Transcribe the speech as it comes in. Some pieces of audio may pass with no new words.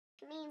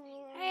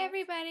Hi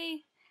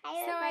everybody.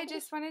 So I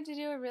just wanted to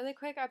do a really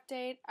quick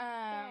update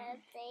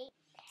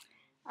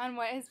on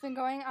what has been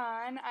going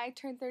on. I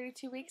turned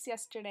 32 weeks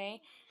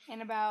yesterday,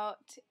 and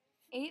about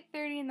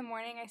 8:30 in the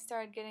morning I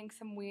started getting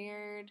some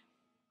weird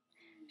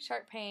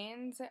sharp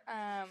pains,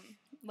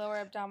 lower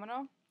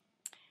abdominal,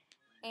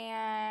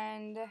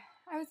 and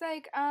I was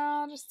like,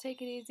 oh, I'll just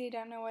take it easy,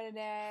 don't know what it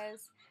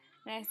is,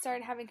 and I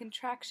started having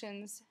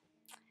contractions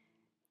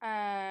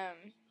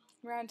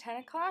around 10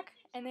 o'clock,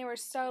 and they were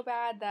so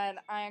bad that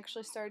I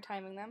actually started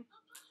timing them.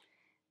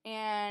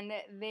 And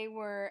they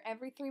were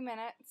every 3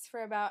 minutes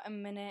for about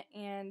 1 minute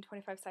and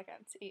 25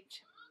 seconds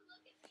each.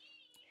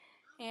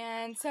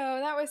 And so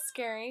that was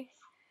scary.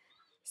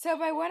 So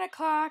by 1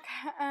 o'clock,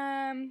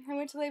 I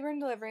went to labor and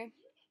delivery,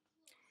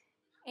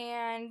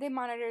 and they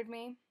monitored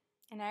me,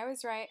 and I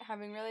was right,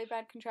 having really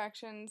bad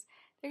contractions.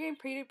 They're getting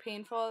pretty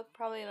painful,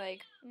 probably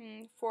like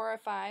 4 or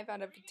 5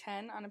 out of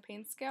 10 on a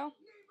pain scale.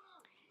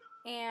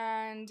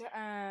 And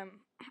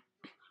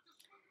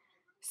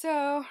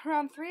so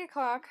around 3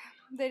 o'clock,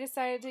 they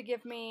decided to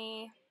give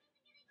me,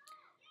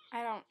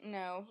 I don't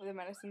know the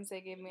medicines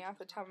they gave me off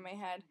the top of my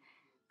head.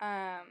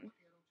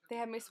 They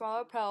had me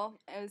swallow a pill.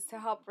 It was to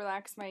help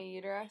relax my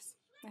uterus.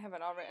 I have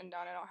it all written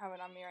down. I don't have it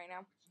on me right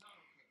now.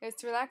 It was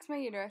to relax my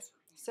uterus.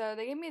 So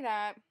they gave me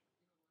that,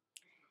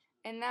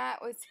 and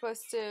that was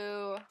supposed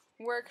to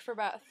work for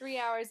about 3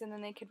 hours, and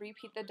then they could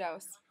repeat the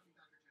dose.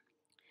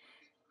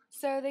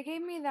 So they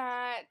gave me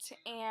that,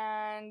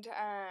 and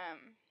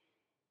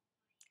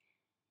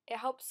it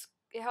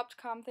helped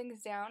calm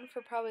things down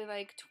for probably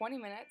like 20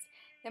 minutes.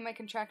 Then my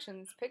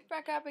contractions picked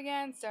back up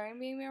again, starting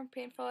being more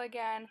painful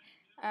again.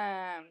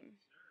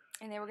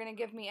 And they were going to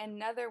give me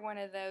another one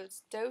of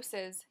those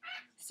doses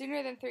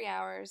sooner than 3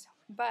 hours,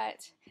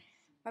 but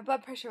my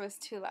blood pressure was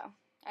too low.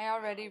 I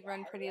already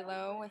run pretty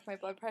low with my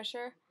blood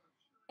pressure,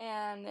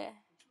 and it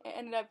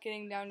ended up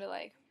getting down to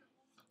like,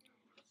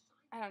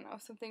 I don't know,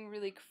 something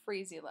really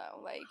crazy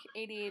low, like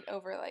 88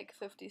 over like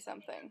 50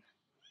 something.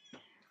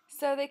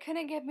 So they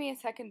couldn't give me a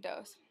second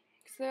dose.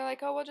 So they're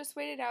like, oh, we'll just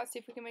wait it out, see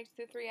if we can make it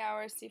through 3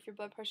 hours, see if your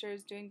blood pressure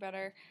is doing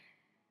better.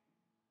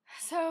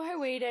 So I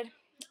waited,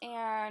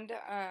 and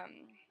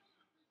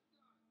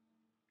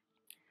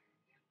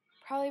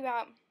probably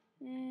about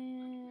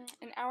an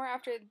hour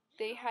after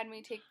they had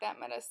me take that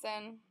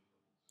medicine,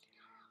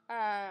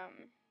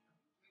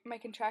 my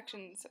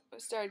contractions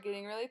started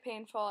getting really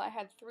painful. I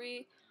had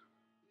three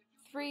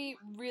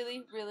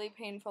really, really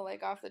painful,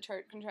 like off the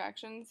chart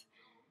contractions,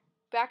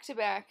 back to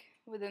back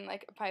within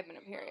like a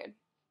 5-minute period.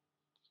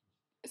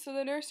 So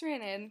the nurse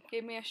ran in,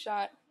 gave me a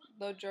shot,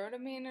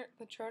 Lotritomine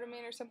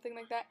or something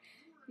like that,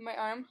 in my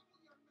arm.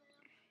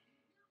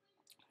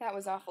 That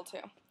was awful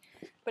too.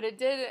 But it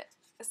did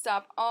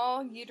stop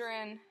all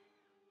uterine,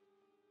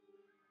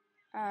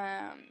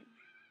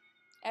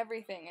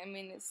 everything. I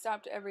mean, it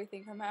stopped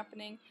everything from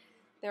happening.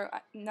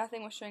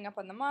 Nothing was showing up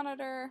on the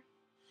monitor,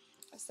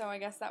 so I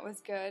guess that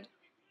was good.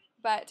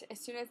 But as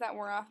soon as that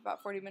wore off,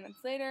 about 40 minutes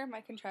later, my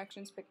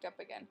contractions picked up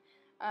again.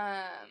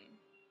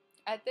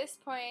 At this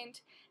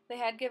point, they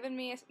had given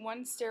me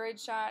one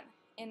steroid shot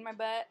in my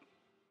butt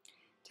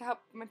to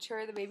help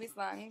mature the baby's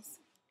lungs.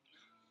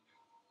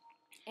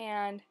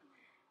 And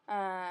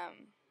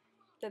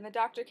then the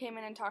doctor came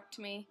in and talked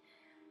to me.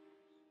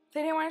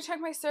 They didn't want to check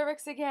my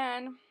cervix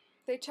again.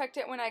 They checked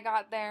it when I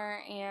got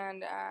there,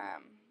 and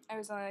I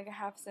was only like a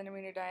 ½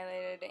 centimeter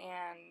dilated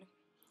and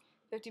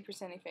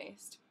 50%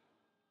 effaced.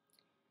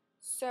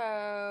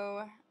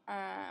 So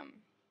the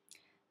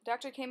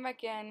doctor came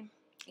back in,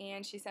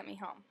 and she sent me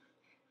home,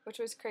 which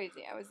was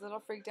crazy. I was a little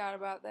freaked out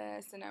about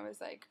this, and I was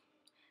like,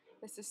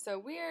 this is so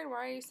weird.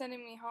 Why are you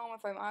sending me home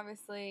if I'm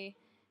obviously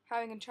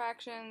having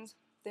contractions?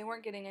 They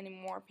weren't getting any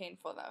more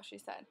painful, though, she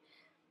said.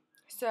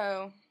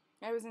 So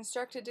I was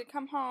instructed to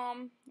come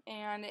home,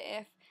 and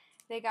if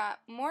they got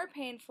more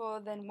painful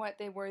than what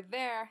they were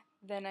there,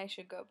 then I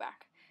should go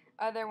back.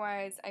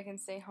 Otherwise, I can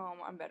stay home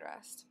on bed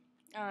rest.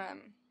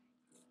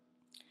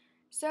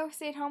 So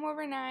stayed home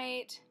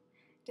overnight,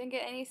 didn't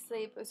get any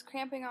sleep, was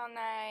cramping all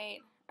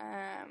night,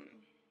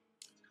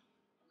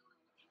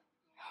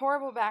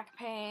 horrible back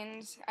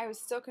pains. I was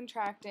still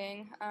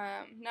contracting,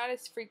 not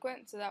as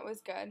frequent, so that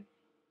was good.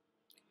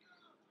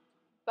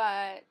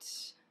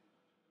 But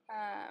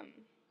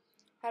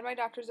had my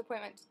doctor's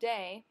appointment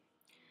today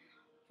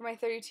for my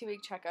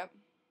 32-week checkup.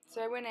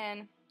 So I went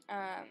in.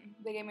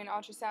 They gave me an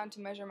ultrasound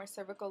to measure my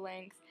cervical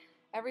length.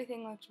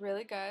 Everything looked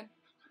really good.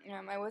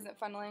 I wasn't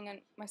funneling,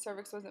 and my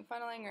cervix wasn't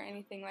funneling or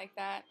anything like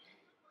that.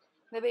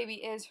 The baby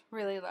is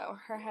really low.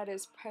 Her head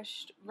is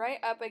pushed right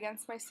up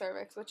against my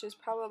cervix, which is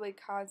probably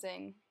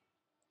causing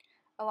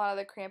a lot of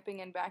the cramping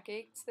and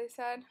backaches, they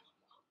said.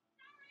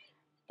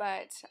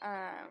 But,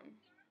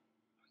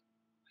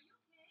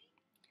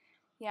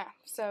 yeah,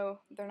 so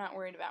they're not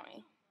worried about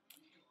me.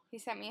 He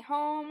sent me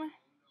home,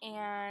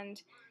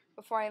 and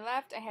before I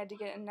left, I had to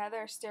get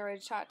another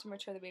steroid shot to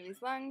mature the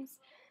baby's lungs.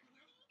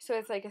 So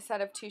it's like a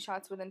set of 2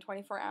 shots within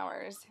 24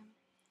 hours.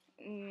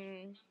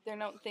 They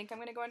don't think I'm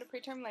going to go into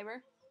preterm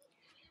labor,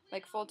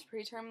 like full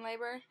preterm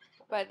labor,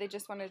 but they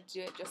just wanted to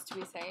do it just to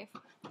be safe,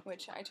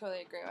 which I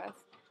totally agree with.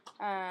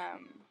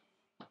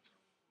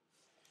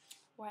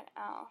 What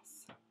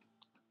else?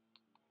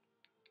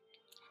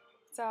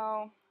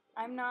 So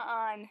I'm not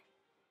on,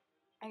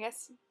 I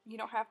guess you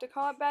don't have to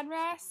call it bed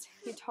rest.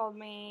 He told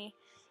me,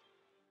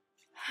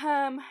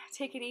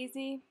 take it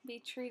easy, be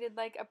treated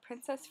like a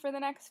princess for the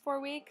next 4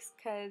 weeks,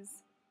 because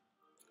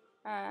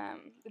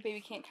the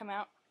baby can't come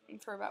out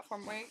for about 4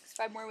 more weeks,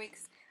 5 more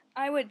weeks.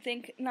 I would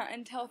think not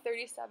until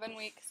 37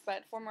 weeks,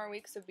 but 4 more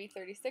weeks would be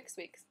 36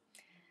 weeks.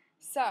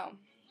 So,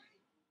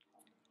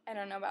 I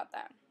don't know about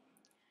that.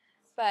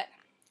 But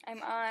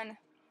I'm on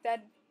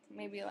bed,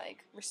 maybe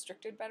like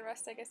restricted bed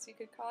rest, I guess you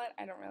could call it.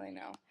 I don't really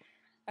know.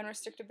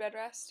 Unrestricted bed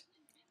rest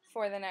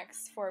for the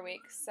next 4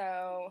 weeks.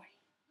 So,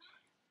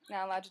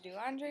 not allowed to do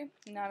laundry,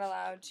 not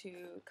allowed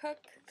to cook,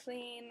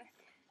 clean,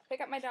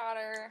 pick up my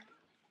daughter,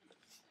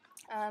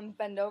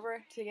 bend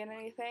over to get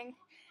anything.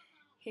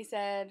 He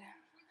said,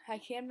 I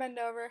can bend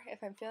over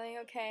if I'm feeling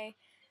okay,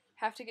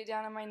 have to get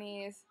down on my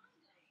knees,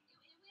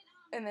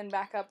 and then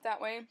back up that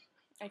way.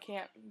 I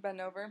can't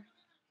bend over.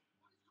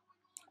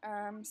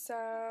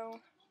 So,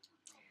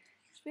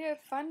 it should be a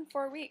fun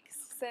 4 weeks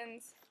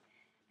since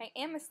I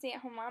am a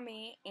stay-at-home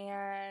mommy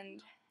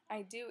and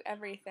I do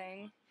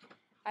everything.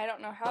 I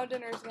don't know how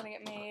dinner is going to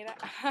get made.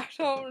 I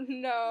don't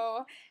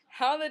know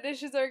how the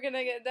dishes are going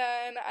to get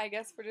done. I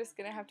guess we're just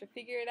going to have to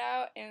figure it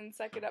out and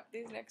suck it up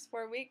these next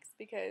 4 weeks,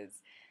 because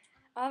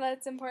all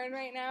that's important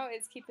right now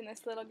is keeping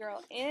this little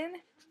girl in.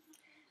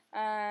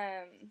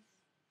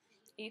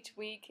 Each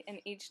week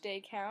and each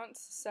day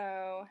counts,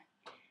 so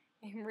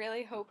I'm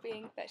really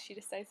hoping that she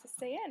decides to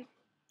stay in.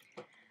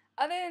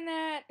 Other than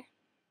that,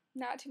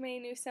 not too many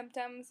new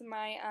symptoms.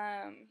 My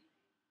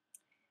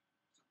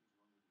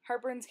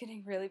heartburn's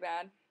getting really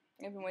bad.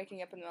 I've been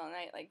waking up in the middle of the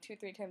night like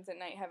 2-3 times at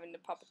night having to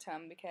pop a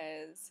tum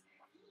because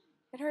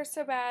it hurts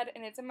so bad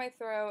and it's in my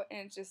throat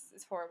and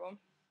it's horrible.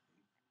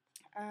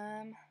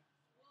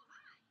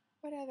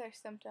 What other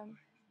symptom?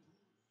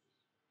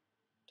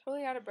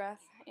 Totally out of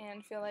breath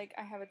and feel like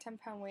I have a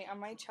 10-pound weight on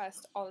my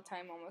chest all the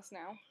time almost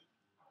now.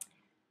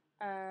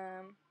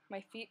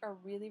 My feet are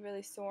really,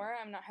 really sore.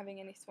 I'm not having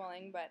any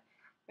swelling, but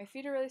my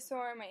feet are really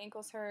sore, my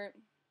ankles hurt.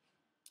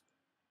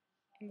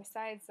 And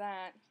besides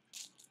that,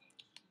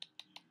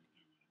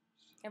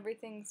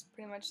 everything's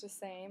pretty much the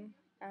same.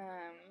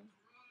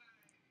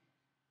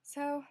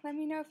 So let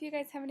me know if you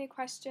guys have any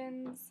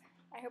questions.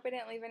 I hope I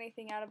didn't leave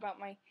anything out about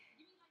my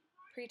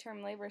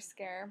preterm labor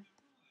scare.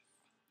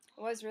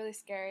 It was really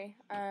scary.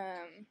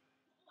 And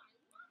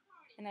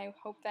I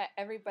hope that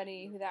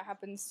everybody who that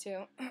happens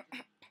to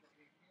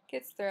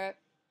gets through it.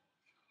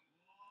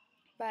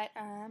 But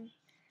I'm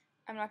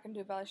not going to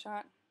do a belly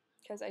shot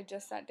because I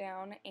just sat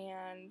down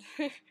and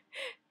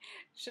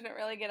shouldn't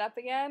really get up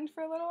again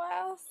for a little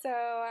while. So,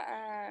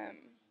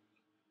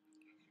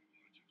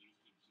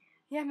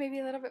 yeah, maybe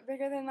a little bit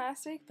bigger than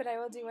last week, but I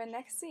will do one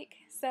next week.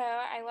 So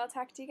I will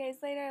talk to you guys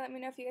later. Let me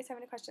know if you guys have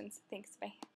any questions. Thanks. Bye.